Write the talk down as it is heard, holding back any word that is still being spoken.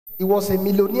He was a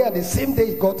millionaire the same day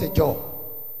he got a job.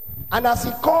 And as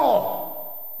he called,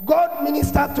 God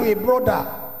ministered to a brother.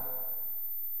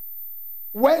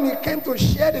 When he came to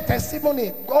share the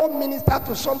testimony, God ministered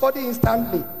to somebody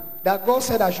instantly that God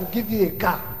said, I should give you a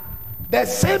car. The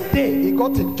same day he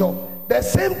got a job. The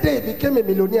same day he became a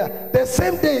millionaire. The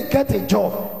same day he got a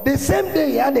job. The same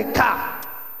day he had a car.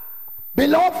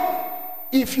 Beloved,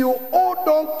 if you hold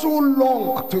on too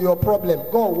long to your problem,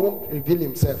 God won't reveal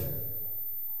himself.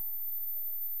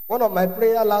 One of my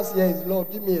prayers last year is,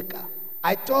 Lord, give me a car.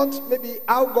 I thought maybe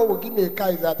how God will give me a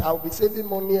car is that I'll be saving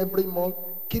money every month,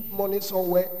 keep money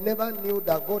somewhere. Never knew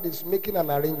that God is making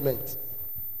an arrangement.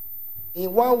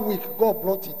 In 1 week, God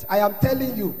brought it. I am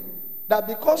telling you that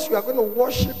because you are going to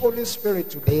worship Holy Spirit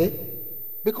today,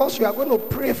 because you are going to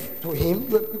pray to him,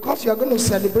 because you are going to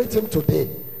celebrate him today,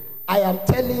 I am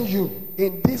telling you,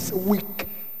 in this week,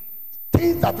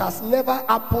 things that has never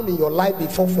happened in your life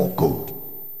before for good,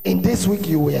 in this week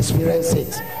you will experience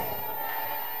it.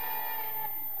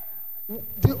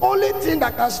 The only thing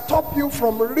that can stop you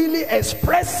from really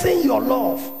expressing your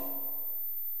love,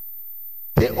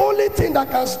 the only thing that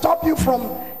can stop you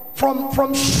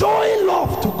from showing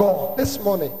love to God this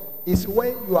morning is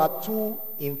when you are too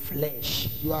in flesh.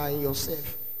 You are in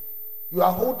yourself. You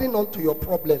are holding on to your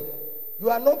problem.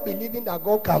 You are not believing that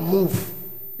God can move.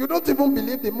 You don't even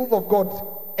believe the move of God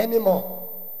anymore.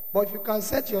 But if you can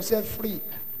set yourself free,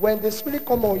 when the Spirit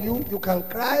comes on you, you can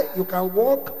cry, you can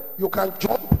walk, you can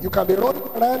jump, you can be running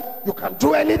around, you can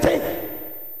do anything.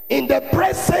 In the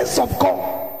presence of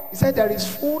God, he said there is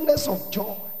fullness of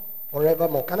joy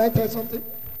forevermore. Can I tell you something?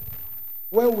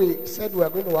 When we said we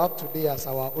are going to have today as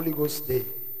our Holy Ghost Day,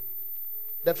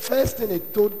 the first thing he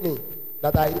told me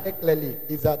that I hear clearly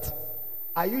is that,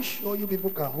 are you sure you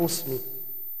people can host me?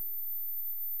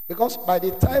 Because by the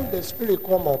time the Spirit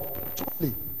come up,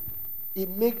 truly, it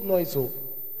make noise. Oh.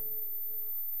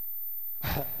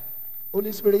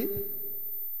 Holy Spirit,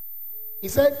 he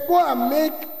said, go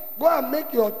and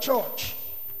make your church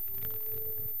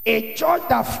a church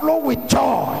that flow with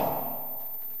joy.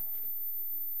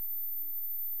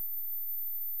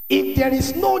 If there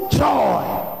is no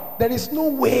joy, there is no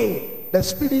way the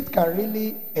Spirit can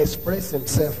really express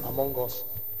himself among us.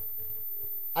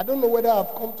 I don't know whether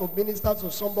I've come to minister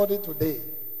to somebody today.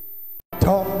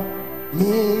 Taught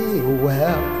me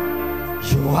well,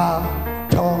 you are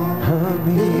taught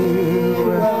me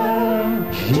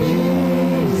well,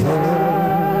 Jesus.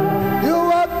 You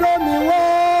have done me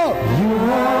well. You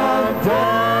have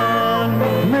done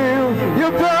me.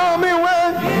 You've done me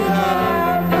well.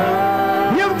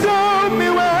 You've done me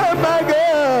well, my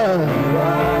God.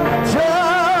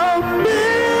 Taught me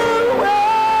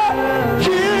well,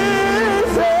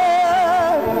 Jesus.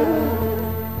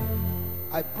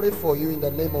 I pray for you in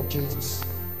the name of Jesus.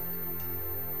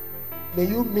 May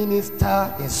you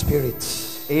minister in spirit.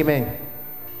 Amen.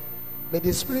 May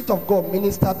the Spirit of God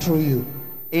minister through you.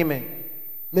 Amen.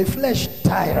 May flesh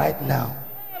die right now.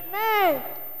 Amen.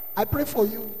 I pray for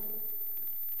you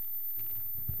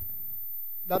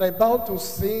that I'm about to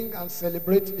sing and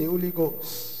celebrate the Holy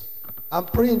Ghost and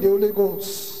pray in the Holy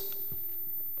Ghost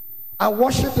and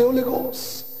worship the Holy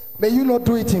Ghost. May you not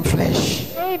do it in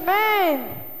flesh.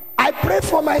 Amen. I pray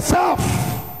for myself.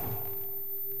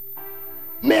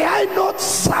 May I not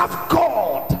serve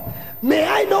God. May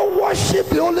I not worship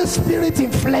the Holy Spirit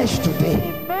in flesh today.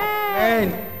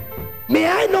 Amen. May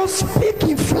I not speak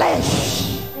in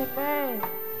flesh. Amen.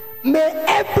 May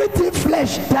everything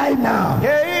flesh die now.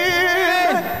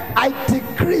 Amen. I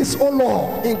decrease, oh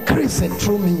Lord, increase it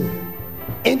through me.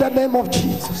 In the name of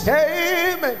Jesus.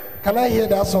 Amen. Can I hear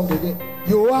that song again?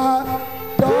 You are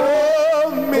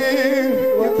done me.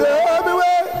 You done me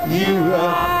well. You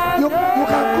are. You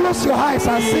can close your eyes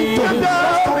and sing to him.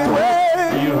 Let's talk to him.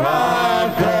 You are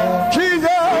God. Jesus.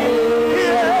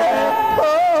 Yeah.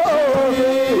 Oh,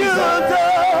 you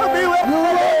done me well.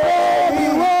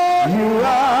 You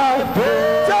are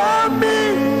done me.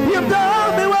 You've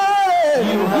done me well.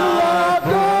 You are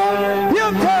done.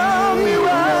 You've done me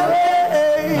well.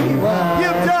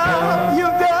 You've done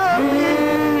me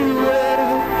well.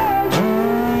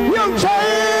 You've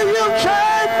changed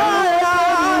my life.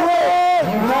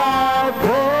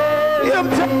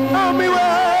 You've done me well.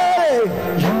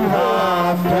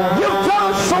 You've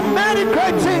done so many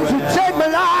great things to save my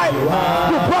life.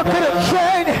 You bucket a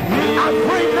chain. I'm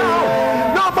free now.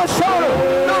 No more sorrow,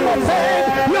 no more pain.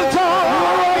 You've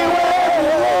done me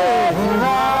well.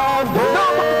 No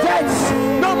more debts,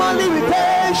 no more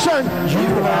limitation.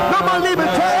 No more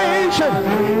limitation.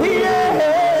 Yeah.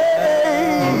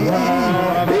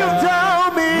 You've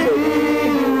done me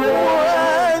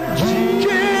well,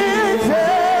 Jesus.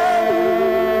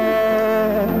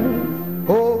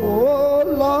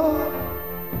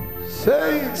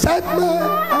 Set my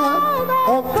heart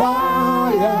on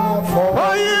fire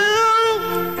for you.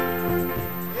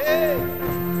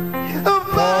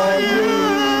 For you.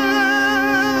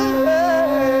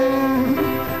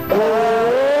 Oh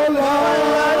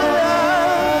Lord,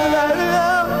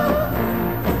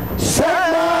 set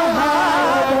my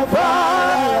heart on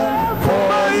fire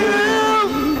for you.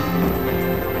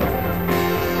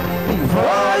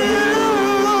 For you.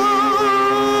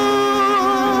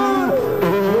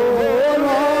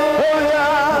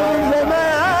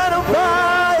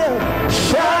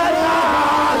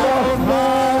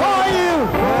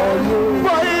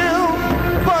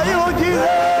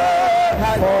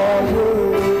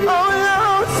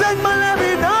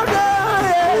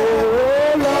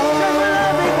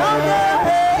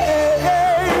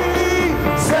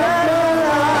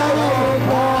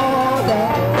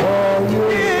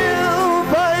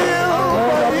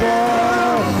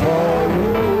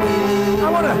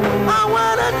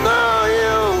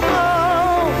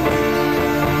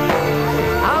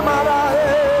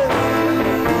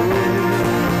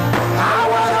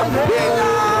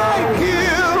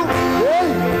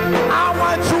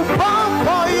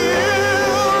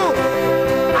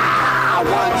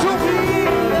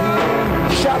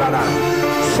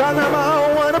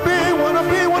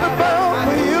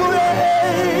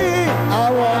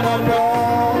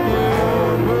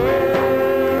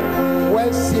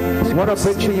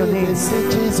 Preaching your name. They see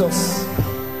Jesus.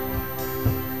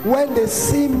 When they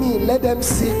see me, let them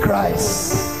see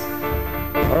Christ.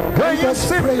 Let's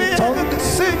pray in tongue.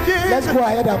 Let's go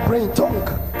ahead and pray in tongue.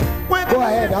 Go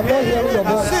ahead. I'm not hearing your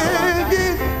voice.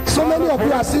 So many of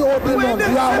you are still holding on.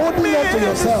 You are holding on to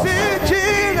yourself. Go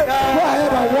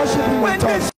ahead and worship him in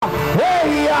tongues.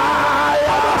 Hey, yeah,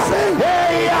 yeah. Sing.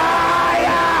 Hey, yeah,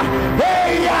 yeah.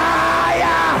 Hey, yeah,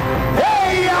 yeah.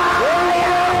 Hey, yeah.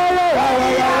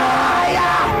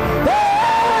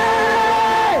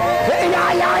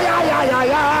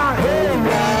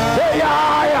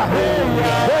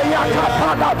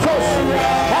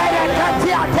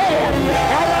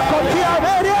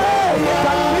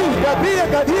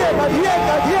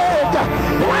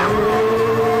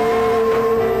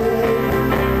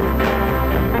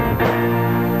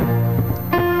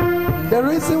 The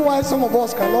reason why some of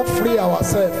us cannot free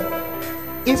ourselves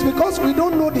is because we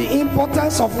don't know the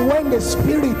importance of when the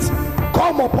Spirit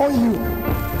come upon you.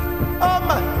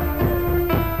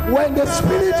 When the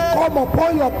Spirit come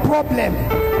upon your problem,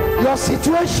 your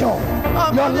situation,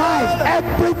 your life,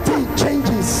 everything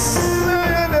changes.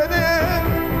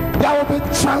 There will be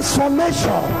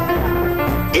transformation.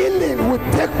 Healing will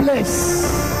take place.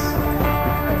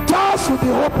 Doors will be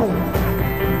open.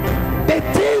 The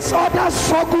things others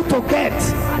struggle to get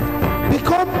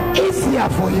become easier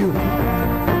for you.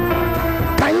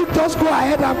 Can you just go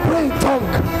ahead and pray in tongue?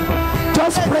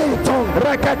 Just pray in tongue.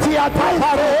 Pray in tongue.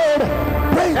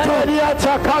 Pray in tongue. Pray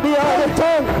in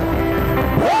tongue.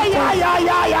 Hey ya ya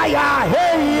ya ya ya.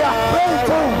 Hey ya. Pray in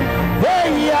tongue. Hey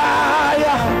ya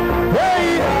ya. Hey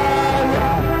ya.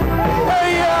 Hey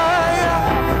ya ya.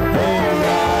 Hey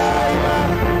ya ya.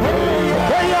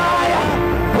 Hey ya ya.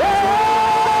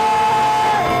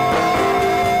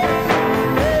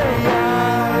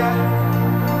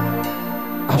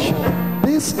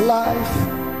 This life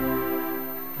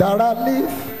that I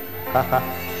live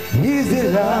is the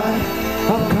life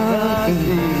of God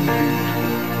indeed.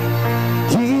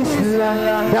 This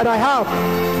life that I have,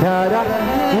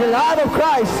 the life of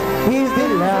Christ is the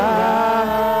life.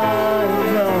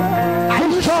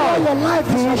 I'm sure your life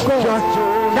is God.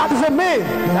 That is a me.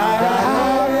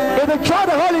 In the joy of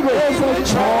the Holy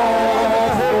Ghost.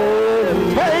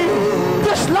 Hey,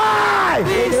 this life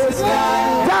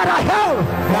that I have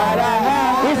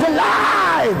is alive.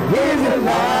 Is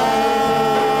alive.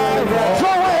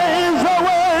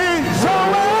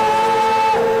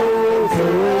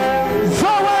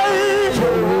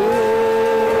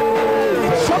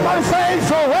 Somebody say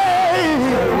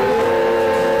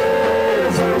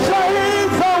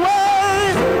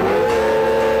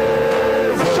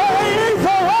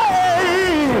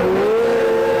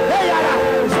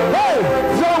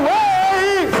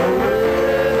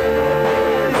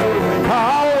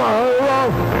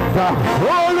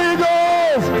Holy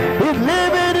Ghost is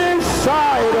living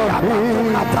inside of me.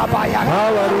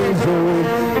 Power is the way.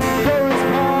 There is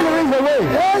a way.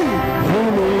 Hey,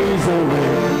 healing is the way.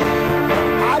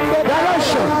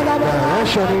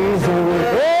 Direction is the way.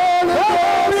 Holy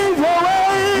Ghost is the way.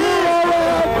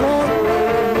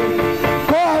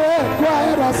 Go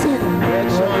ahead and sing.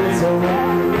 Direction is the way.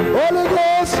 Holy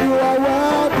Ghost, you are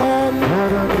welcome.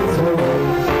 Direction is the way.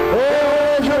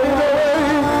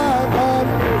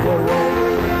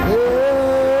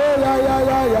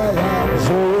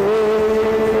 So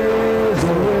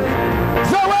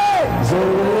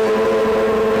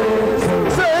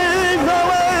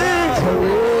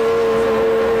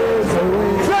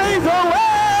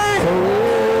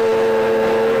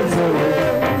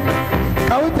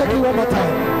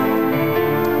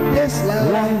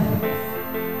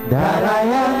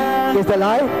the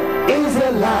life? is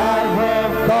the life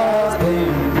of God.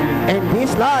 And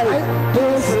this life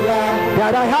This life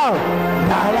that I have,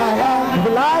 that I have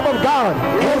the life of God,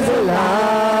 is the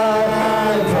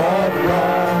life of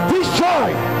God. this joy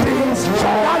This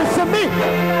joy that is in me,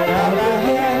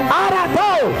 out of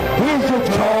all, is the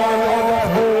joy of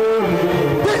the Holy.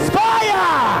 this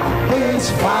fire This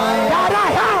fire that I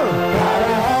have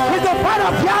is the fire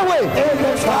of Yahweh. is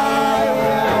the fire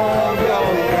of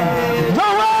Yahweh.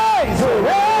 Zoe,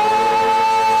 Zoe,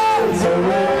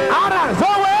 Ara,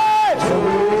 Zoe,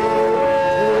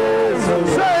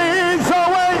 say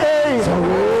Zoe,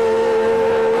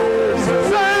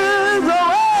 say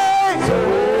Zoe,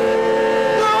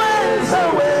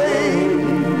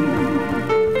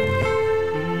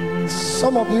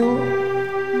 Some of you,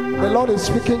 the Lord is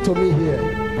speaking to me here.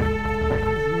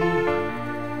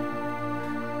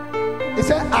 He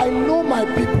said, I know my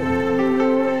people.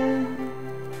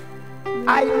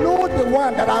 I know the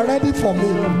one that are ready for me.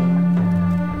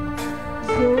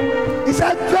 He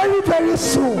said, very, very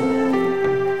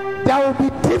soon, there will be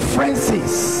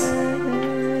differences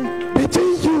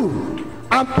between you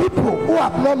and people who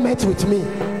have not met with me.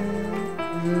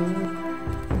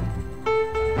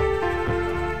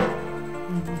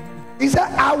 He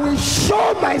said, I will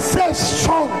show myself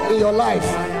strong in your life.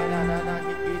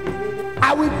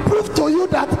 I will prove to you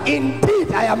that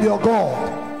indeed I am your God.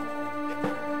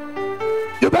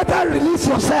 You better release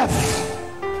yourself.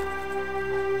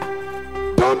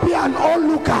 Don't be an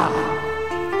onlooker.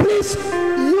 Please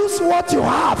use what you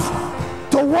have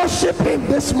to worship him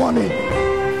this morning.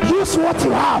 Use what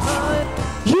you have.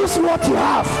 Use what you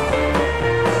have.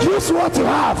 Use what you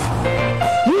have.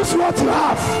 Use what you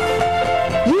have.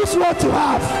 Use what you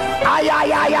have.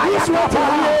 Use what you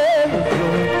have.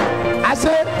 I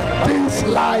said, this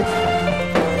life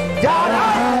that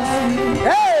I have,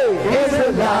 hey, is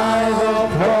the life of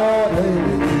God.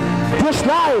 this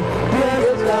life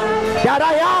that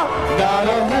I am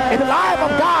in the life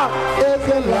of God, Is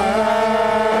the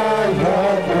life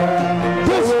of God.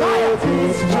 this fire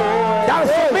that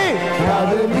is in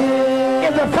me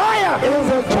is the fire. Is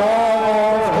the joy of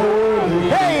holy.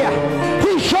 Hey,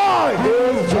 this joy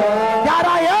Is joy that I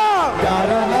am that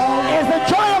I have. is the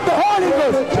joy of the Holy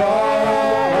Ghost.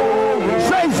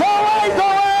 Say Zoe,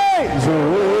 Zoe, hey,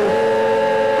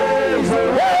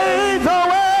 Zoe,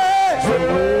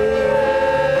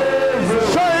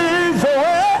 say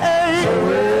Zoe, hey,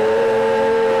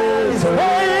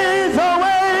 Zoe,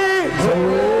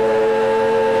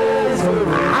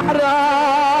 out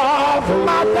of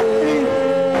my belly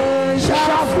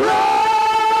shall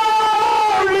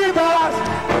flow rivers.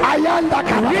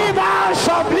 Rivers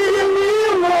of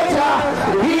living water.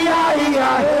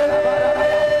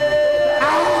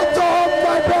 Out of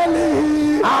my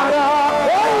belly Out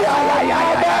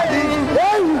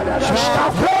of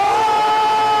shall flow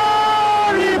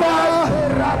rivers.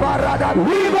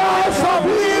 Rivers of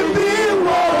living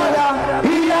water.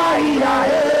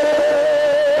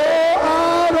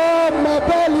 out of my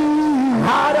belly.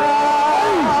 Out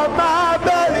of my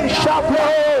belly shall flow.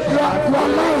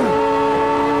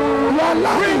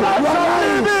 Rivers of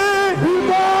living.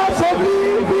 Rivers of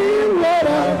living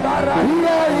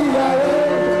water.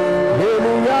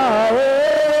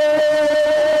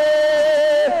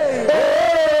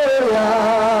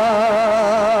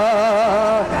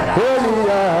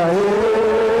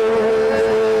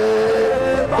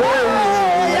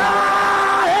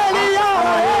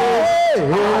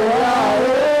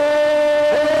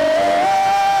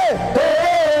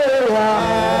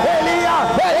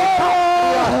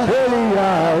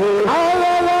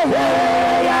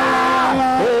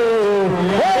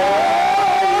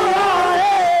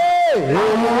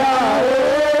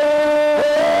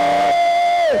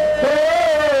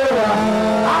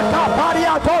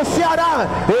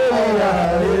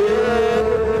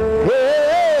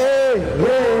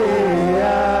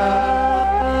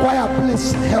 Choir,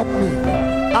 please help me.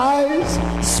 I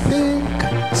speak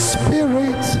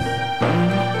spirit.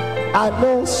 I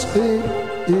don't speak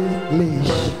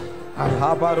English.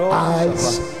 I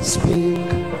speak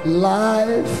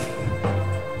life.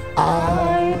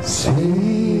 I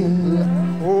speak.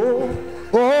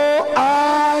 Oh,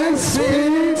 I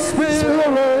speak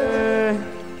spirit.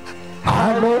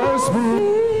 I don't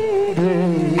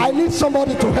speak. I need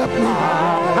somebody to help me.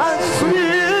 And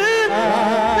sweet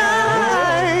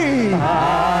night.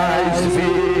 I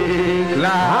speak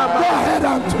life. Go ahead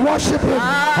and worship him.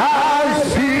 I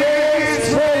speak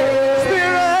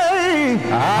spirit.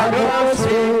 I don't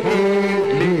speak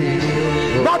English.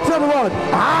 Not everyone.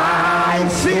 I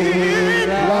speak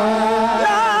life.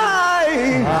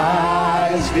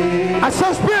 I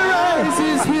said spirit.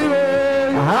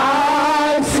 I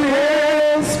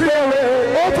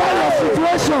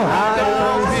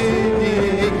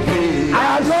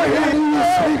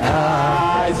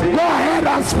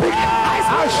speak.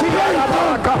 I speak. Pray in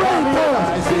tongues. Pray in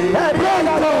tongues. Pray in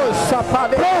tongues.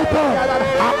 Pray in tongues.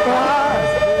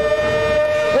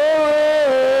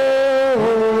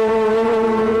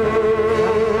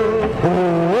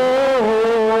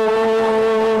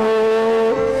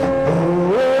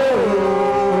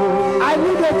 I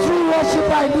need a true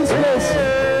worshiper in this place.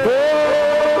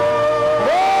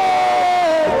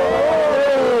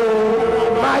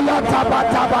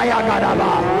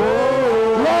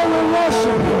 Lord, we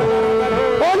worship you.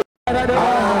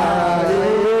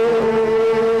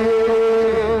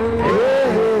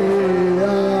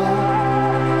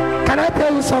 Can I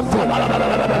tell you something?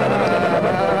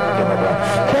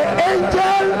 The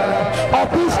angel of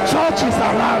this church is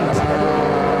around.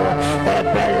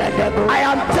 I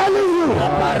am telling you,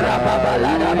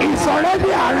 it's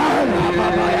already around.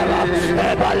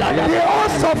 The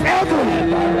hosts of heaven,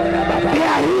 they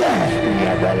are here.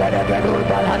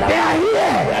 They are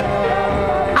here.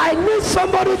 I need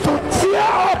somebody to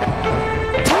tear up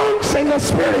tongues in the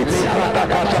spirit.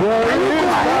 Can you go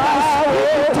ahead and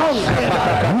speak in tongues?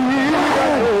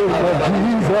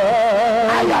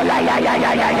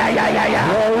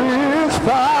 There is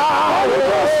power in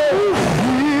the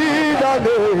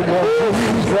name of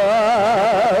Jesus.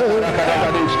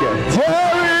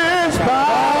 There is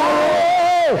power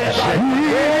in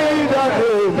the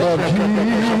name of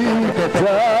Jesus.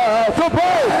 To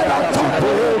break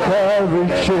every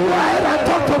chain.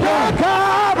 To break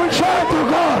every chain to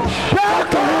God.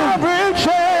 Break every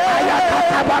chain.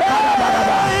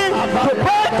 To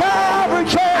break every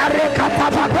chain. Break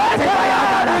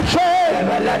every chain.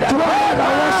 To break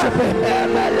worship him.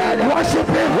 Worship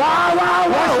him. Wow, wow,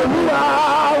 wow,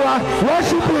 wow, wow.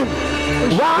 Worship him.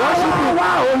 Wow, wow,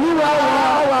 wow,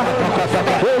 wow, wow,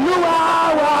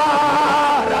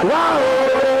 wow,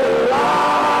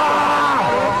 wow.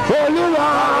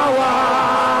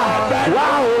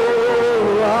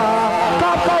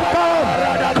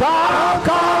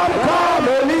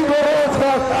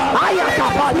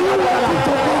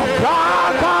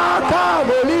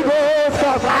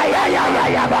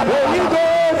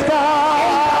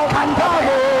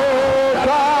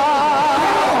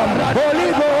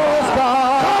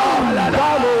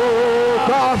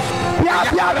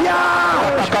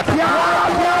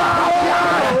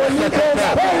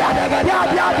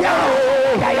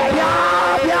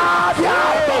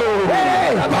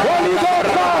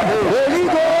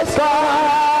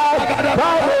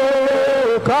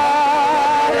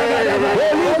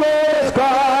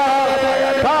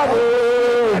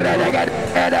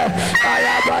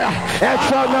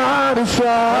 Extraordinary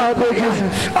strategies,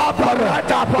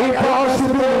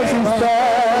 impossibilities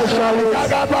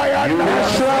specialists,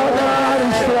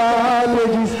 extraordinary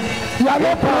strategies, you are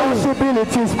not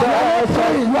possibilities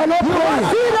specialists, you are not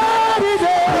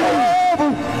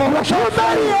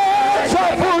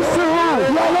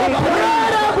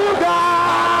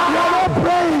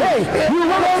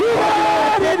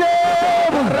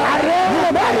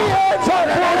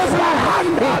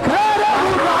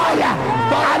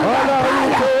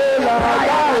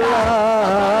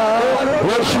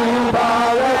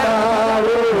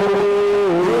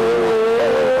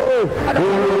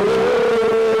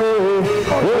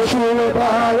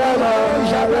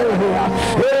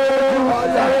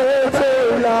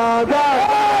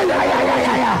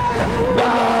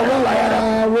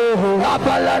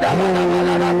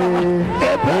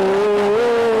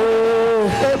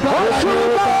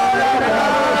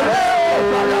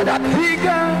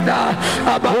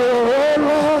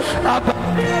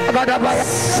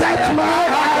set my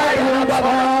eyes on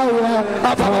fire.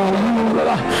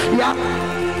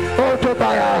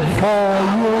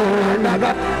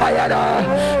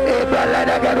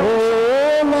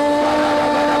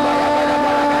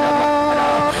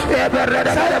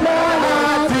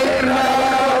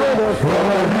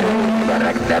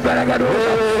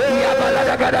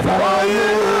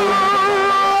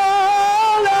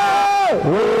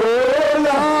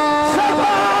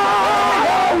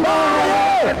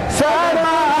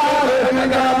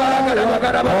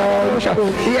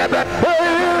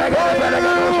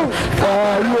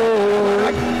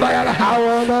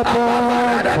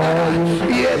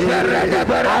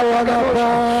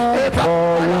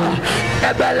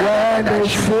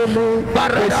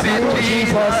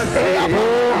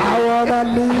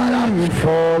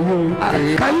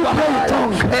 Can you pray in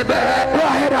tongues? Go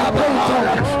ahead and pray in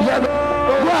tongues. Go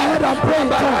ahead and pray in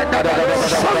tongues.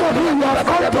 Some of you have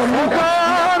come to look.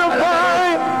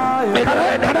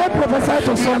 Can I prophesy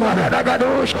to somebody?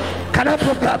 Can I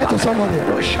prophesy to somebody?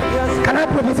 Can I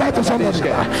prophesy to somebody?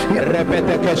 Can I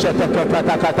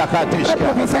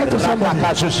prophesy to somebody?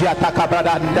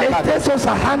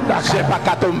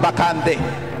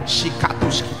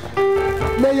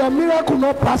 May your miracle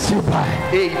not pass you by.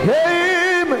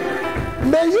 Amen.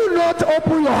 May you not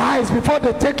open your eyes before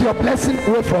they take your blessing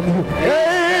away from you.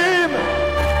 Amen.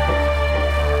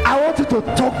 I want you to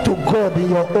talk to God in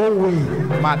your own way.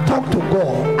 Talk to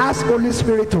God. Ask Holy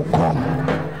Spirit to come.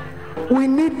 We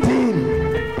need Him.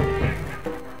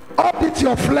 All this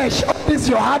your flesh, all this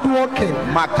your hard working,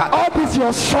 all this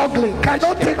your struggling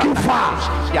cannot take you far.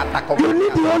 You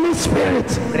need the Holy Spirit.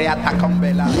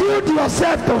 Yield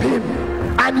yourself to Him,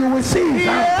 and you will see His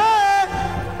hand.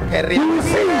 You will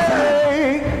see His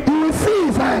hand. You will see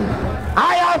His hand.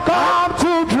 I have come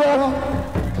to draw.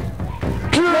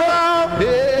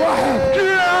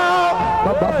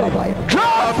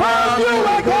 Draw from you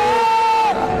again.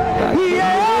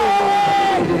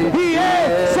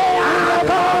 Say I've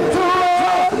come to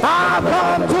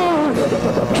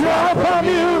draw from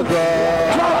you.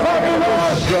 Draw from you,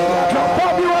 Lord. Draw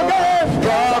from you again.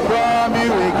 Draw from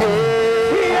you again.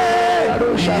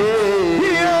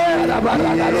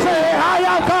 Say I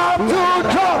have come to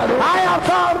draw. I have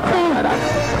come to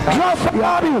draw from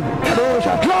you. Draw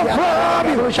from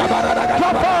you.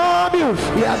 Draw from you.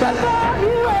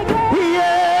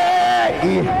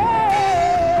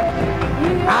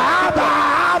 Abba,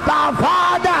 Abba,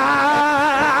 Father.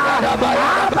 Abba,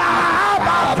 Abba,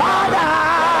 Father.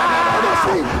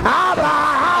 Abba,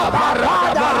 Abba,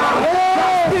 Father.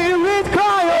 Spirit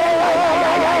cry.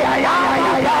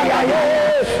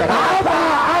 Abba,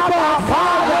 Abba,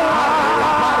 Father.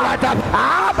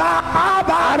 Abba,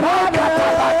 Abba,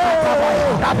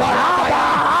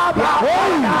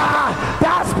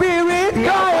 that spirit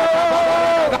cry.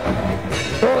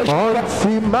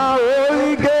 See my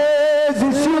holy gaze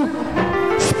is you.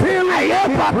 Spirit, go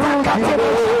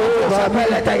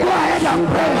ahead and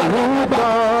pray. Pray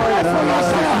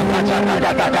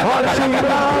for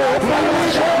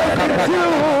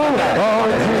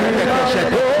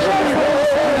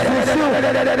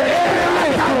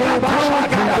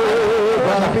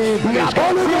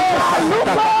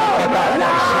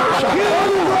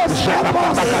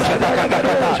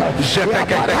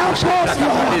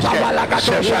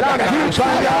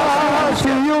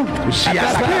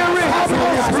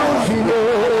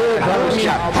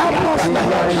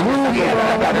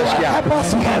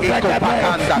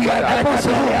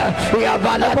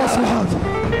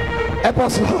Help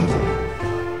us, Lord.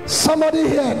 Somebody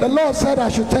here, the Lord said I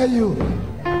should tell you,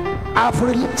 I've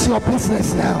released your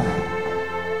business now.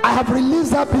 I have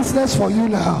released that business for you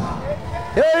now.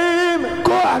 Go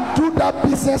and do that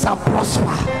business and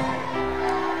prosper.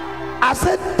 I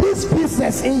said this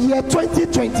business in year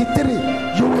 2023,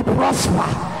 you will prosper.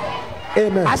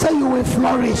 Amen. I said you will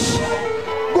flourish.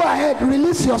 Go ahead,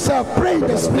 release yourself, pray in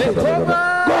the spirit. Go ahead,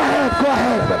 go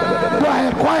ahead. Go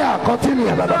ahead, choir, continue.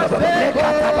 Holy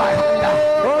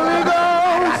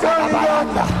Ghost,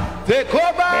 take over. Holy Spirit,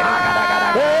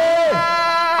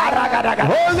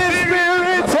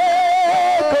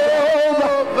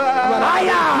 take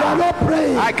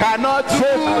over. I cannot do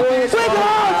this.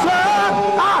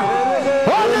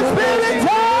 Holy Spirit,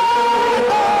 take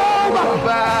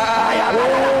over.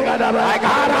 I cannot do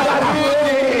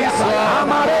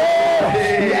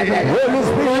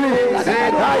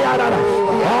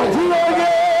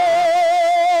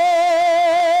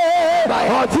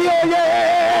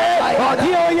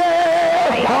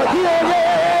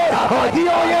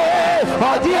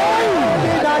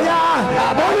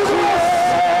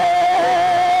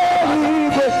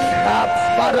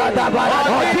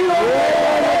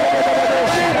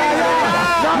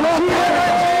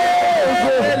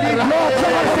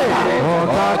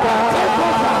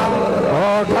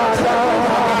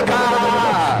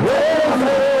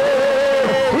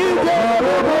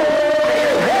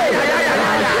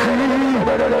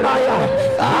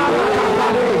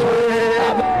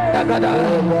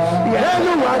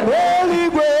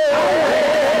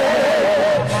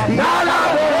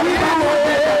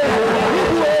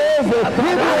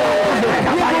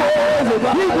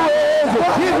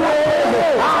Holy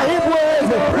Spirit, take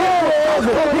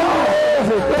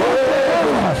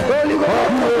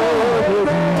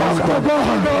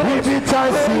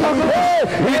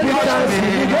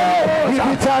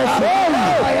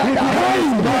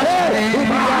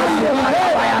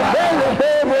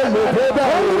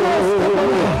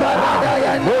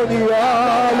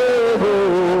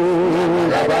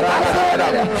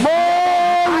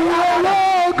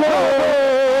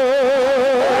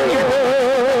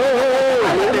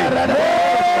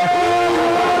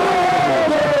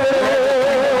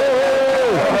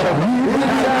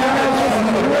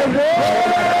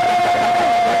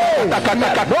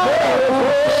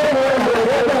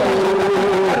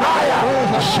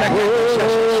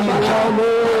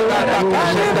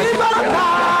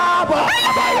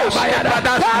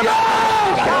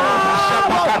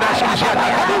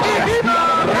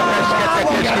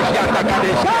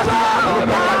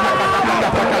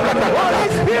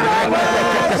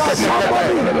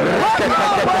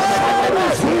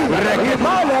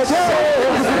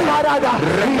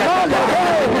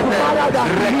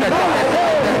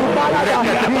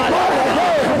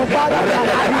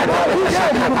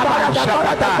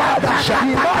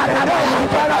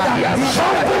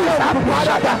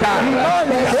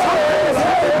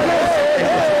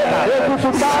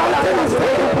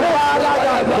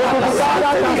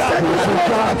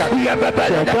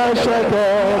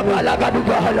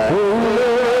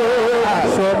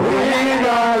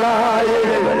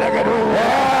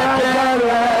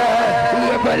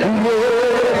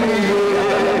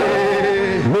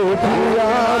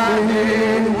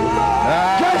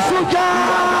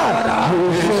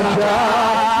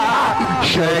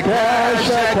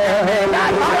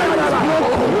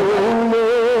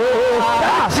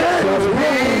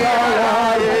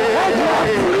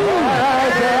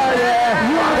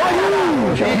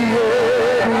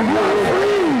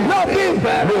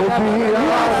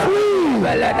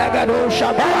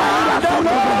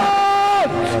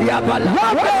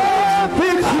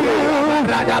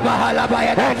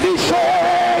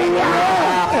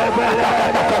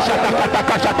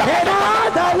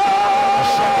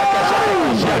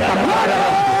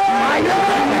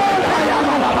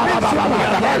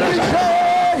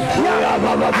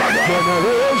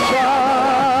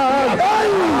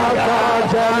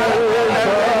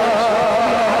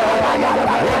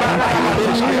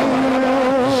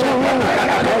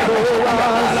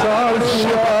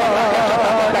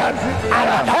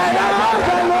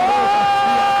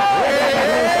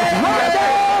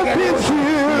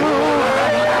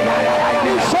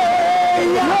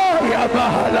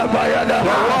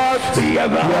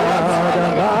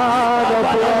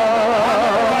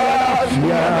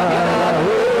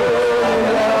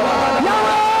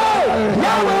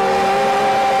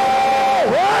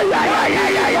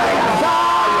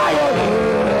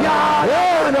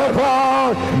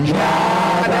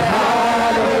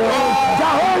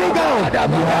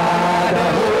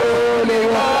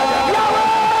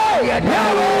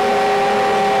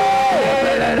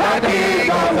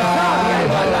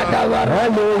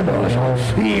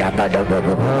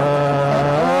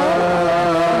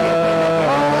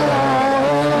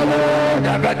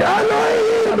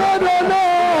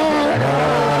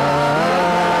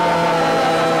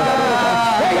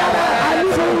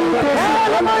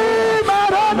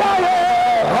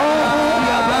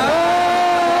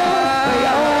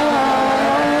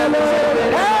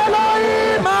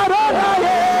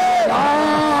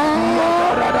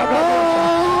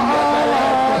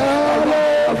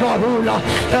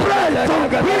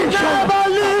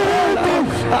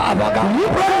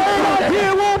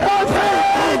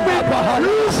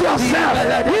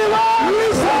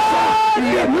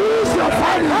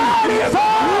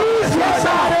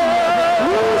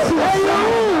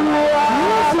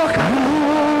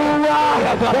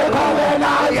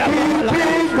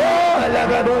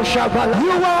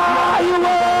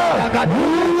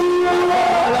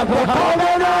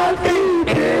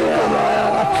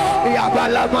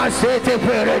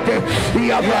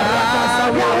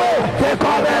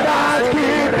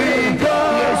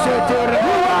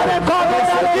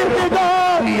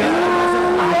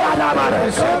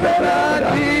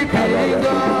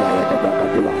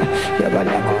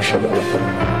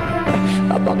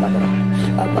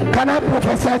Can I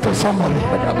prophesy to somebody?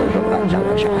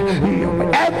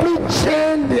 Every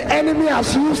chain the enemy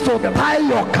has used to tie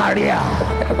your career,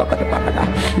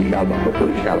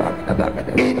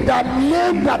 in the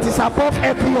name that is above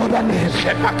every other name,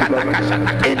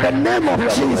 in the name of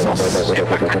Jesus,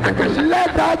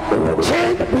 let that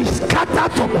chain be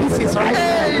scattered to pieces right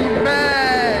now.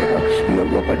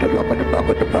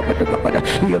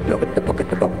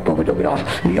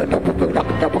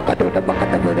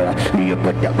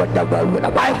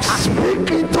 I'm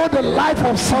speaking to the life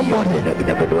of somebody.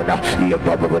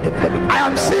 I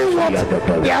am seeing what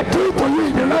they are doing to you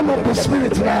in the realm of the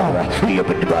spirit now.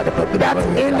 That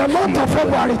in the month of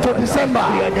February to December,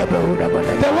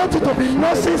 they want you to be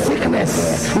nursing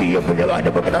sickness, going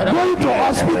to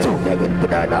hospital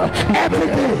every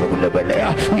day.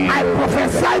 I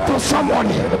prophesy to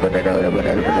somebody,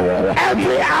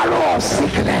 every arrow of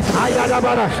sickness,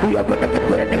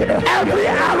 every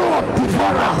arrow of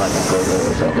divorce,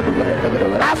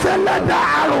 I said let the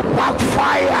arrow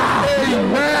backfire.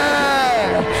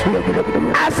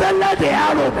 I said let the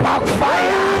arrow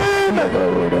backfire.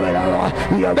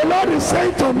 The Lord is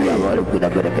saying to me,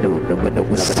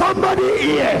 somebody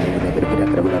here,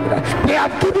 they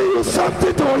have given you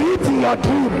something to eat in your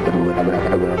dream.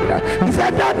 He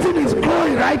said that thing is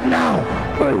growing right now.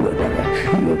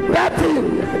 That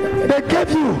thing they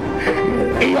gave you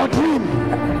in your dream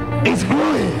is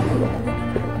growing.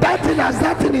 That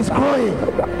thing is growing.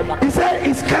 He said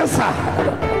it's cancer.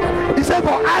 He said,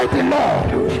 but I, the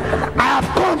Lord, I have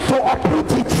come to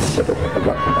uproot it.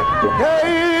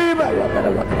 Amen.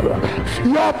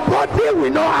 Your body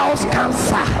will not house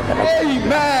cancer.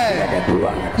 Amen.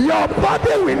 Your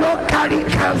body will not carry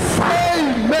cancer.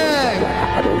 Amen.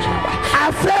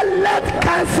 I said, let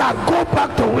cancer go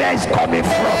back to where it's coming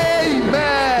from.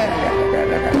 Amen.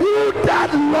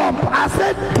 That lump, I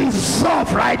said,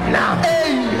 dissolve right now.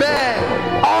 Amen.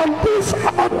 On this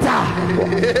altar,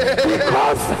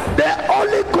 because the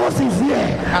Holy Ghost is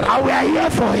here, and we are here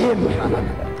for him.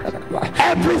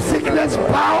 Every sickness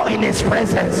bow in his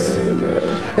presence.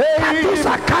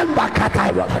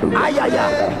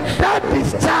 That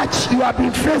discharge you have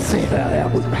been facing,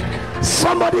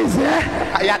 somebody is here.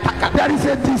 There is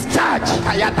a discharge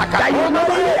that you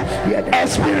normally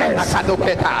experience.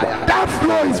 That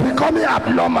flow is becoming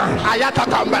abnormal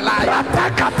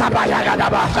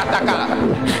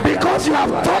because you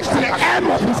have touched the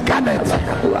hem of his garment,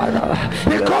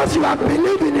 because you have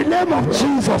believed in the name of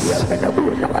Jesus.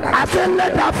 I said,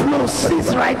 let that flow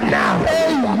cease right now.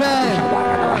 Amen.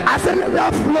 I said, let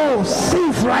that flow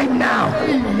cease right now.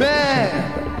 Amen.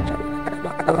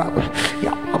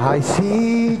 I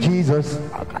see Jesus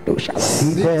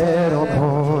seated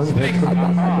upon the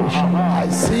throne. I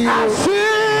see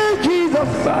Jesus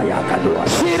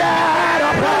seated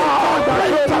upon the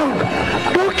throne.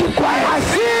 Don't keep quiet. I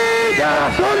see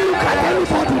that. Don't look at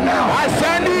anybody now. I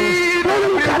said it. Don't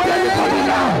look at anybody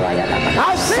now.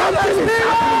 I see something is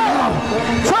happening now.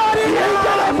 Sorry, the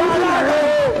angel of the Lord.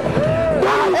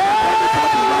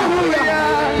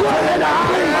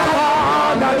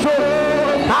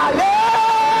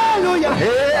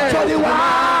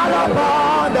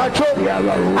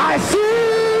 I see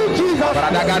Jesus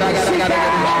seated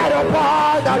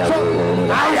upon the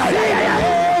throne. I see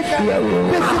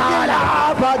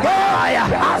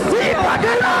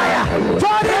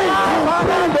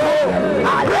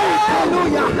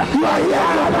Hallelujah. You are here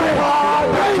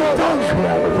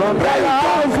from the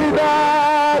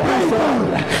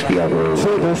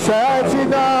to the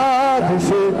setting of the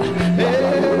sun.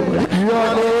 Your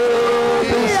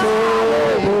name is so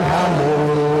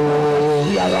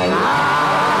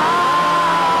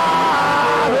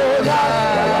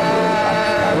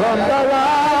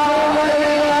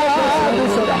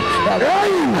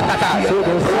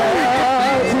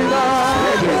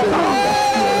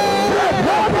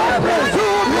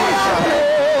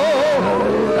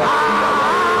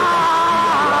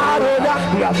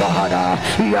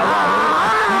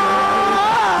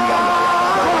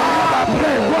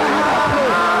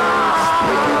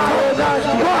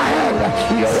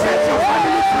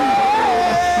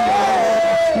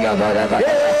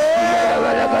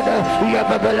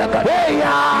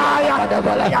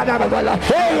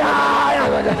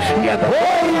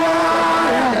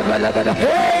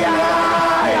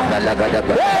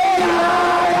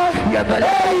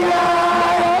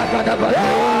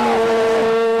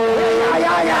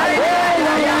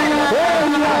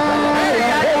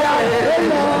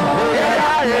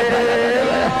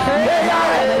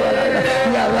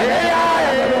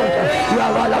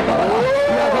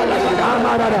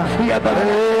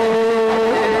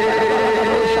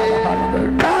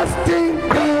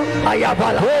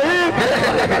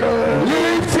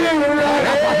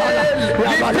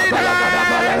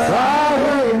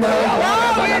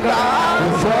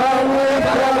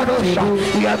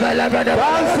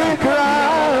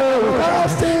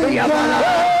casting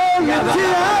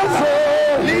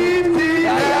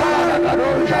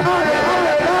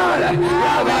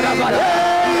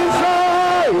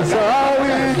lifting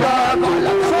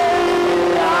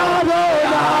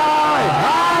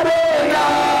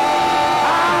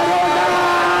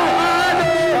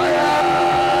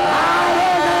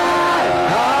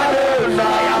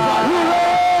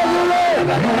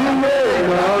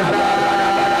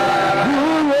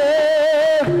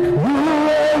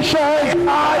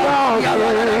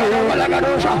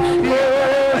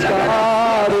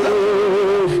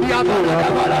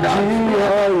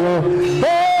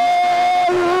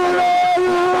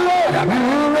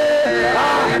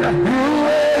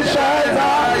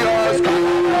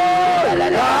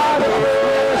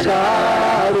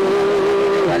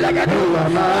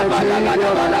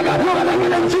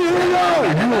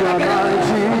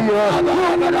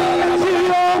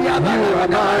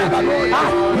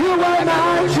you are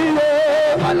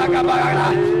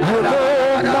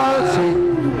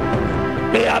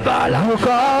You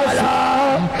cause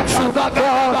go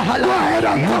ahead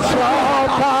and talk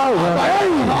about power.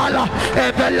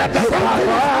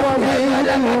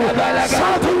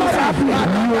 Something is happening.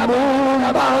 You move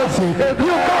mountains.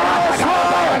 You cause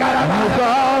power. You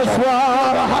cause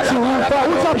what's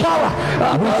your power?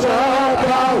 What's your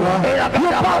power? You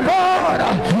power.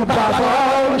 You power.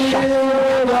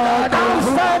 I'm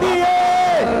standing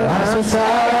here. I'm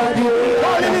standing here.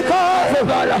 Only because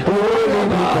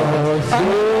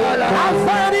I'm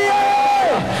standing here.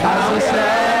 I'm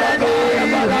standing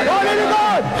here.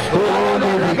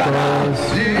 Only because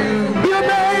you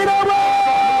made a way.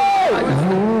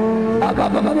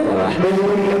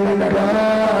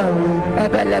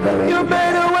 You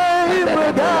made a way for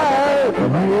that.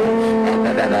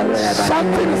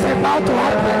 Something is about to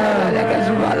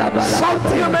happen.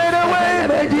 Something you made a way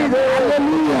for Jesus.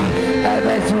 Hallelujah.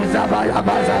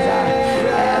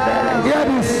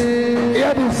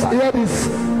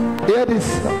 Hear this.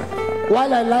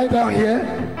 While I lie down here,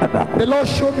 the Lord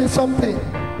showed me something.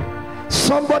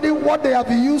 Somebody, what they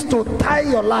have used to tie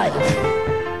your life.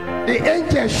 The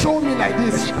angel showed me like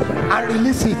this and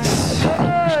release it.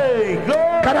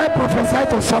 Can I prophesy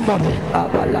to somebody?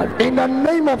 In the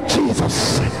name of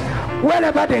Jesus,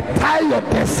 wherever they tie your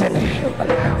destiny,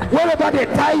 wherever they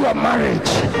tie your marriage,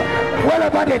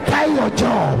 wherever they tie your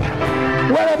job,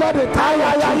 wherever they tie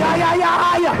your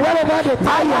wherever they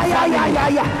tie your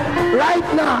family, right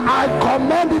now I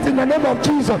command it in the name of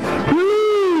Jesus.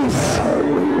 Release.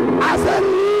 I said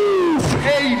release.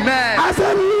 Amen. I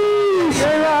said release.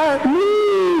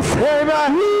 Release.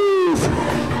 Release.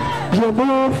 You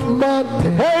move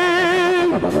mountains.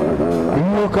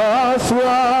 You cause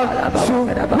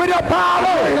with your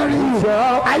power.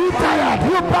 Are you tired?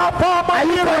 You perform. Are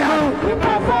you tired?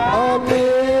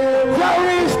 There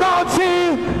is nothing.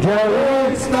 There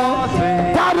is nothing.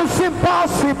 That is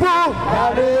impossible.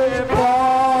 That is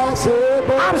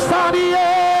impossible. I'm standing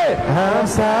here. I'm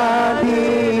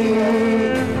standing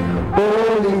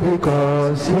only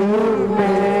because you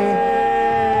made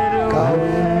a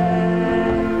way.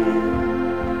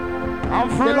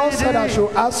 The Lord said I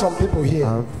should ask some people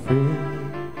here.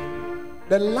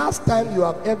 The last time you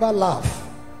have ever laughed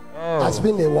has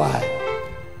been a while.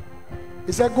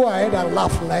 He said, go ahead and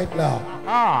laugh right now.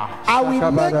 I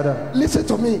will make, listen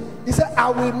to me. He said, I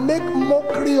will make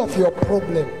mockery of your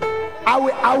problem. I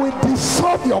will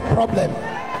dissolve your problem.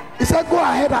 He said, go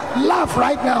ahead and laugh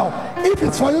right now. If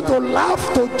it's for you to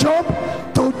laugh, to jump,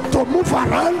 to move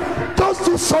around, just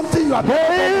do something you are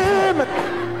doing.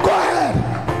 Go ahead.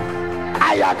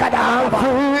 I'm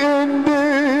free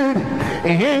indeed.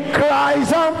 In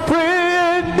Christ I'm free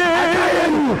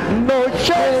indeed. No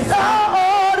chains are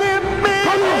holding me.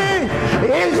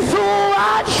 It's who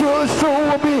I choose to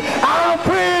be. I'm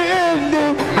free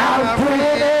indeed. I'm free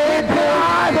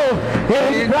indeed.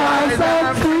 In Christ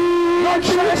I'm free. No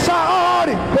chains are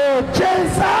holding. No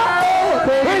chains are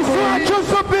holding. It's who I choose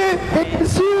to be.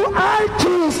 It's who I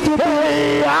choose to be.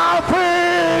 I'm free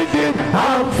indeed.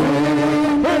 I'm free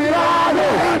indeed.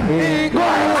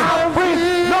 I'm free.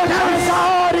 No chains are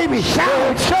holding me.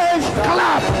 Shout, chase,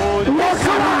 clap. Walk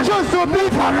around. Just to be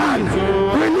around.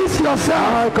 Release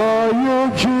yourself. I call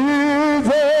you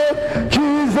Jesus,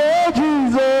 Jesus,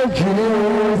 Jesus,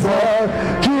 Jesus,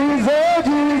 Jesus,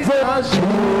 Jesus,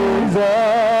 Jesus.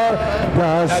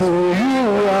 That's who you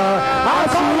are.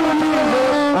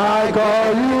 I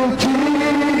call you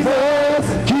Jesus,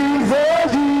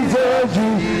 Jesus, Jesus,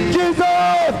 Jesus,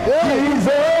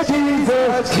 Jesus,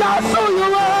 Jesus. That's who you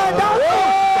are.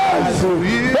 That's who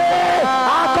you are.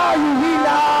 I call you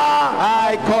healer.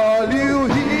 I call you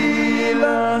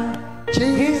healer.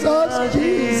 Jesus,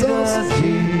 Jesus,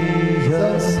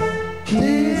 Jesus,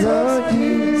 Jesus,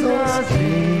 Jesus.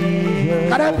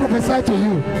 Can I prophesy to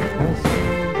you?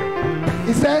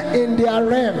 He said in their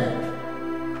realm,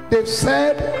 they've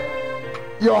said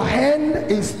your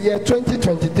hand is year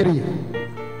 2023.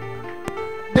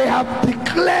 They have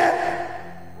declared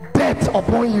death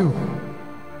upon you,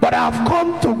 but I have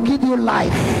come to give you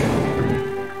life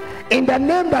in the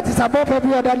name that is above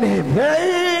every other name.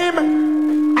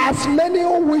 Amen. As many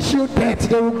who wish you death,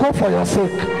 they will go for your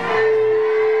sake.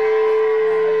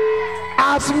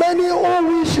 As many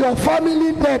who wish your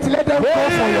family death, let them go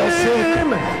for your sake.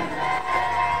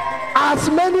 As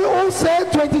many who say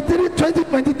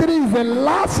 2023 is the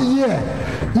last year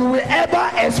you will ever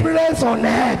experience on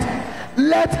earth,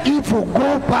 let evil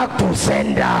go back to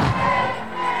sender.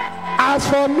 As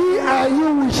for me and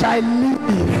you, we shall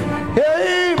live.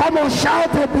 Hey, come on,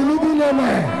 shout a believing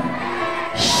amen.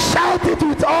 Shout it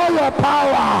with all your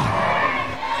power.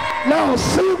 Now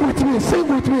sing with me, sing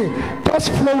with me.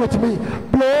 Just flow with me.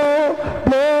 Blow,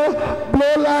 blow,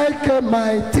 blow like a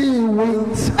mighty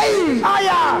winds. Hey,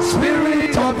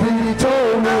 Spirit of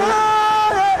victory,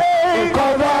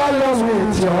 cover us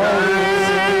with your wings.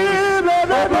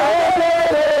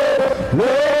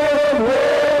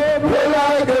 Blow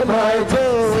like a mighty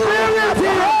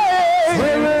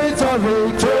Spirit of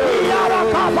victory,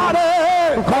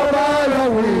 cover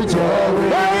us with your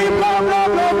wings.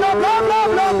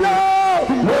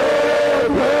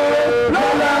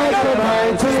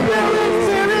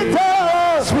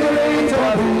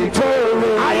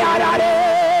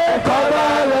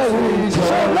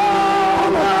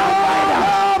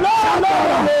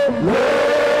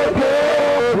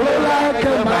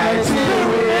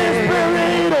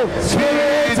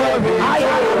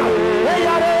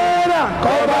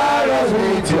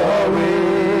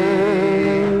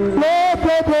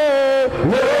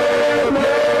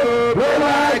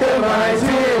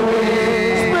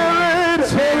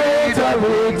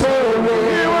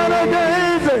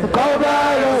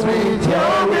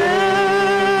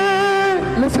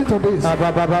 To this. The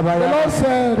Lord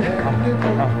said,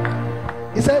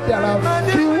 He said there are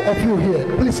few of you here.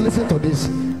 Please listen to this.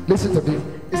 Listen to this.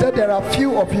 He said there are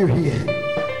few of you here.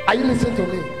 Are you listening to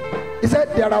me? He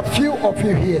said there are few of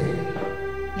you here.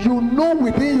 You know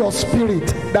within your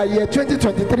spirit that year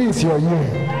 2023 is your year.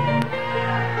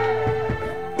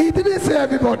 He didn't say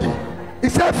everybody. He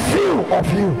said few of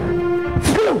you.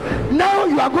 Few. Now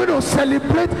you are going to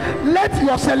celebrate. Let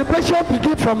your celebration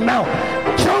begin from now.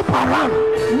 Jump around,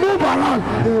 move around.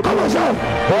 Come on, shout.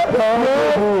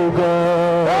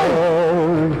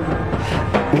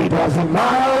 It doesn't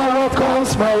matter what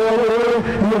comes my way.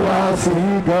 You are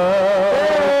see God.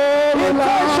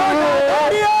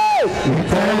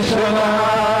 Intentional.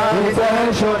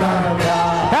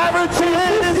 Everything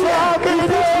is working.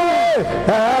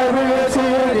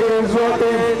 Everything is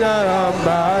working around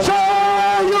my.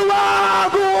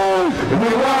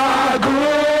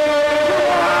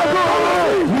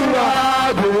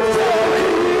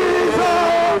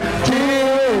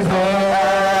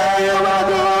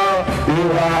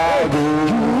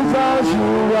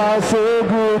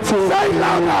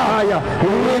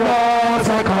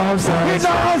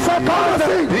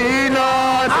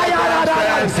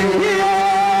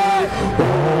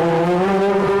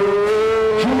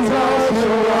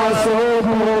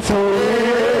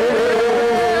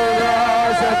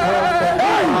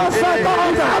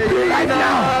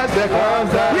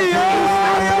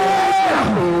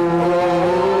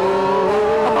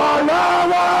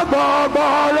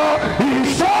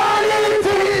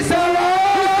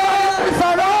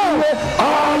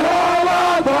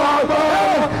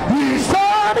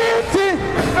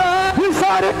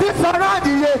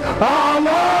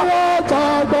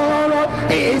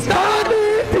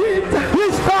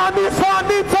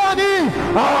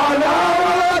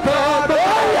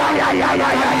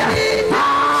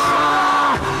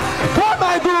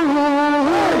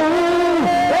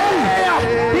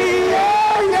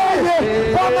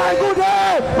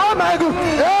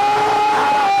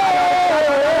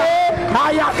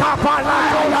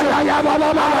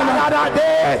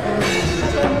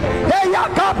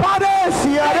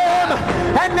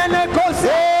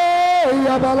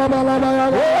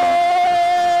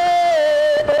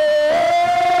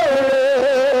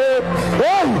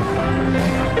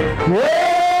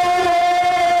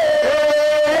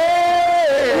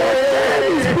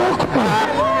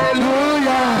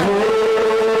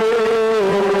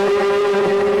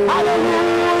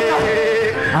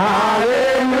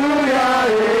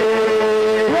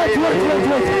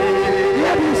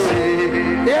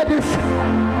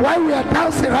 While we are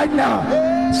dancing right now,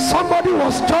 somebody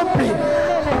was jumping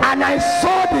and I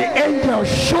saw the angel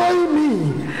showing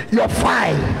me your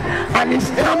file and he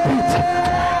stamped it.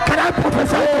 Can I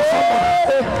prophesy to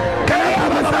someone? Can I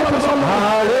prophesy to someone?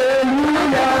 Hallelujah.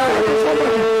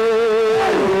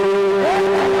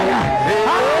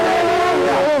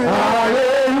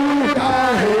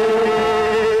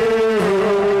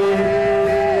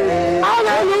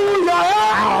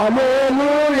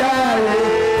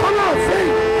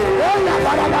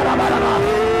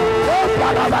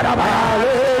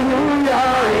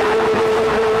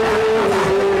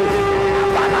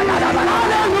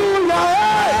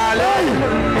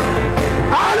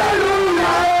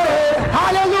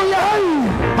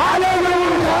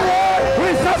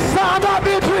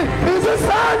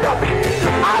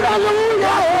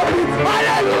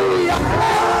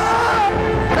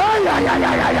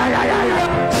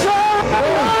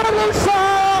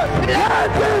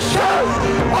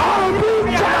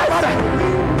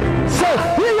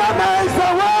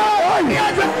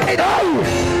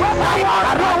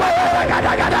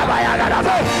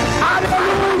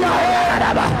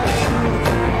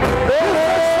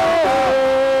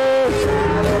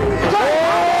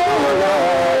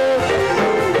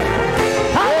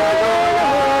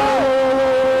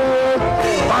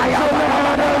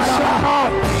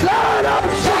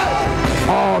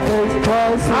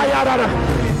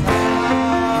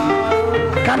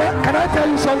 Can I tell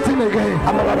you something again?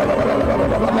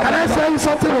 Can I tell you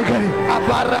something again?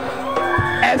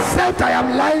 Except I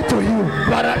am lying to you.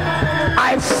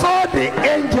 I saw the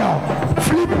angel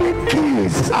flipping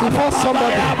keys before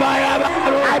somebody.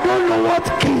 I don't know what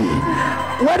key.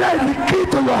 Whether it's the key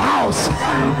to your house,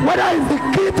 whether it's the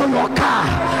key to your car,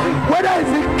 whether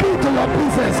it's the key to your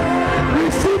business.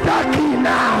 Receive that key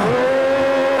now.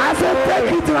 I said,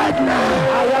 take it right now.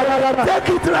 Take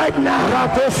it right now.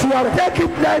 Take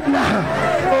it right now.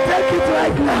 Take it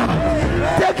right now.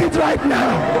 Take it right now.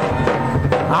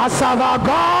 As our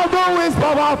God who is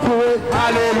powerful.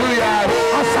 Hallelujah.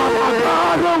 As our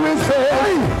God who is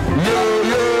faithful.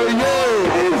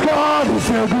 His God is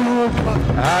a good.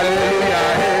 Hallelujah.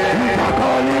 We can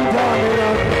call him down.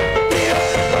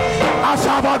 As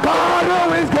our God who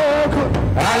is good.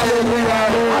 Hallelujah.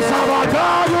 As our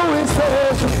God who is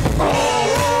faithful.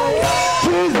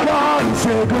 His God is a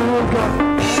good God.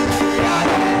 We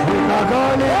can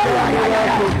call him down.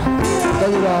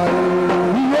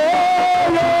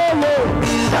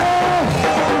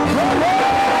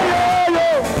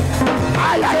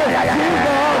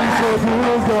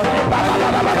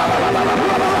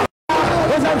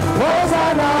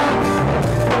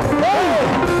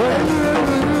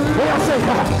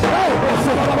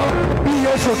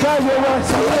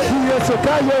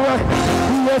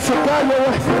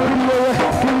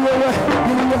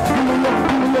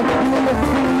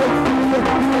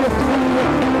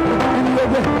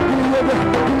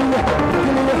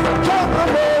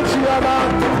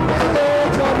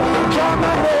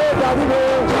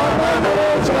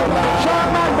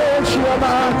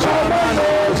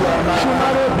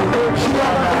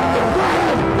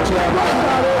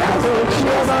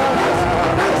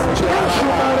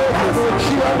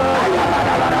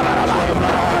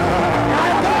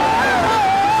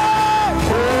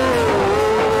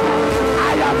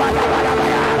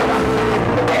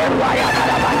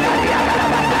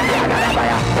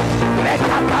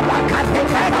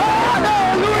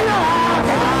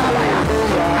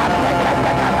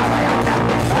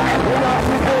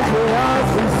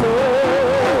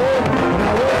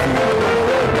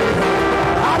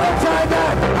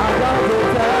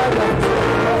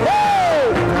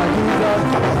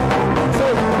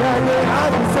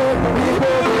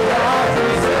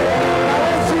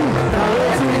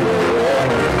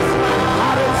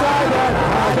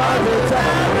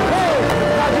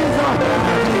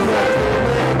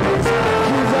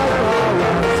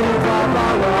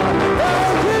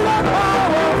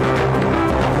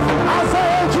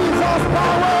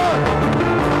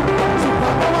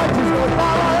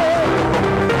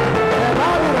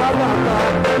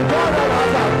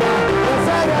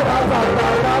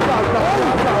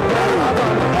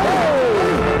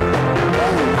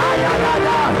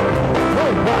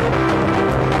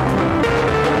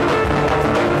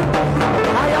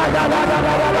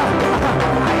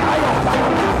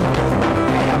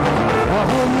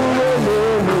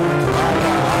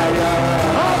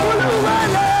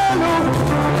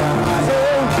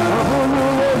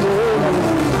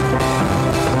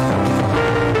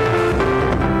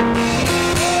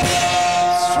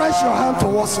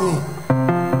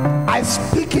 I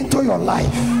speak into your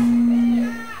life.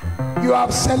 You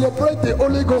have celebrated the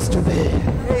Holy Ghost today.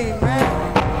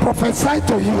 Amen. Prophesy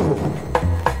to you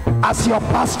as your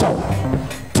pastor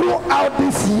throughout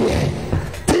this year.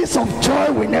 Things of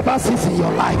joy will never cease in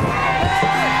your life.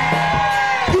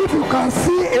 If you can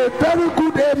see a very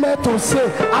good amen to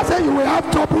say, I say you will have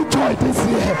double joy this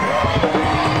year.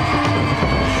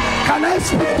 Can I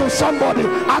speak to somebody?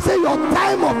 I say your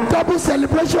time of double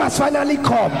celebration has finally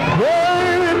come.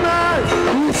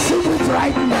 Amen. Receive it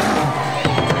right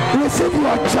now. Receive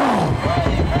your job.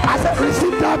 I said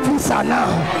receive that visa now.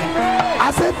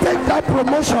 I said take that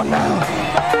promotion now.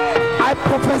 I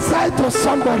prophesied to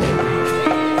somebody.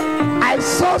 I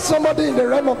saw somebody in the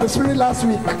realm of the spirit last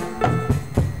week.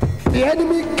 The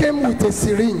enemy came with a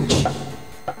syringe.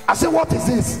 I said, what is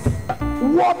this?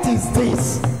 What is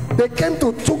this? They came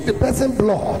to took the person's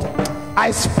blood.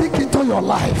 I speak into your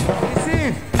life.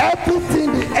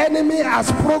 Everything the enemy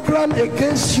has programmed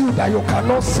against you that you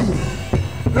cannot see.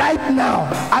 Right now,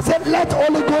 I said, let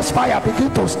Holy Ghost fire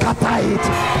begin to scatter it.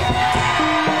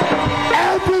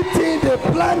 Everything they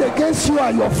plan against you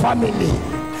and your family,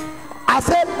 I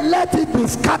said, let it be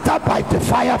scattered by the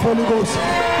fire of Holy Ghost.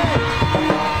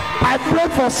 I pray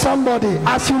for somebody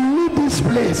as you leave this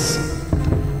place.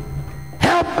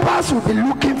 Helpers will be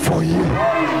looking for you.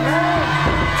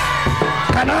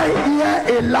 Can I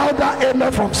hear a louder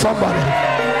amen from somebody?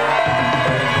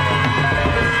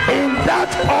 In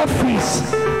that office,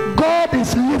 God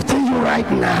is lifting you right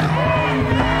now.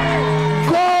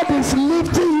 God is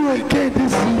lifting you again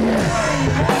this year.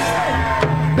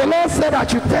 The Lord said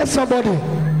that you tell somebody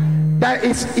that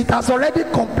it has already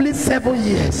completed 7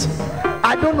 years.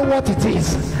 I don't know what it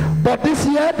is, but this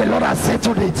year the Lord has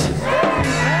settled it.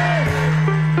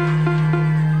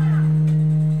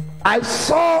 I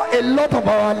saw a lot of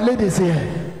our ladies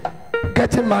here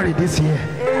getting married this year.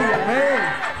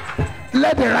 Amen.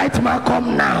 Let the right man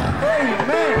come now.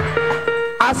 Amen.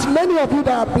 As many of you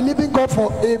that are believing God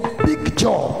for a big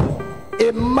job,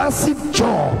 a massive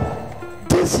job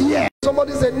this year,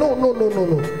 somebody said, no.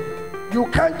 You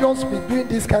can't just be doing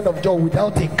this kind of job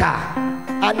without a car.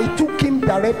 And he took him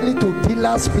directly to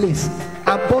dealer's place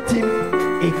and bought him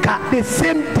a car the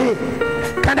same day.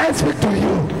 Can I speak to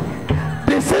you?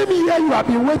 The same year you have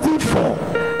been waiting for.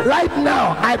 Right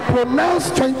now, I pronounce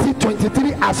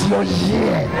 2023 as your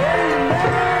year.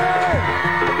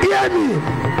 Hear me.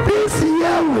 This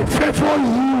year will favor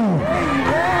you.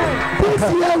 This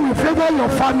year will favor your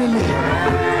family.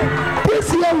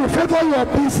 This year will favor your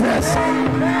business.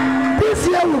 This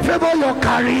year will favor your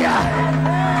career.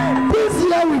 This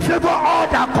year will favor all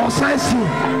that concerns you.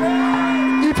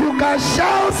 If you can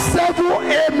shout 7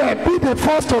 amen, be the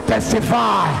first to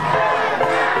testify.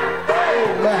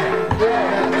 Amen.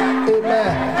 Amen.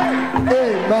 Amen.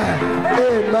 Amen.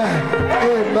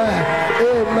 Amen.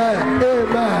 Amen.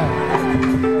 Amen.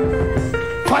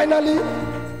 Finally,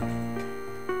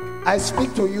 I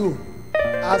speak to you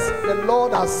as the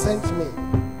Lord has sent me.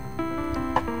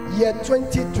 Year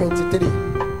 2023,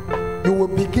 you will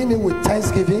begin it with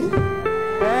thanksgiving.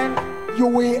 Amen. You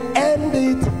will end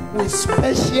it with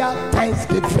special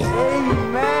thanksgiving.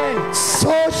 Amen.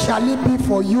 So shall it be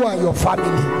for you and your family.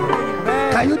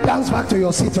 Amen. Can you dance back to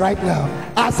your seat right now?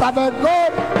 As our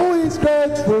God who is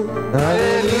grateful.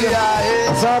 Hallelujah.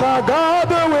 As our God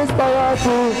who is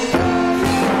powerful.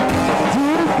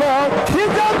 He's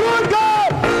a good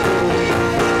God.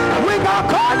 We can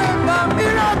call him the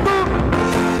miracle.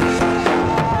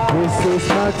 This is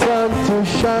my time to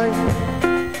shine.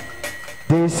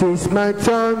 This is my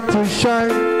time to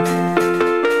shine.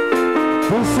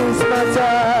 This is my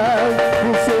time.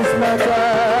 This is my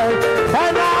time.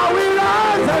 And now we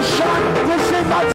rise and shine.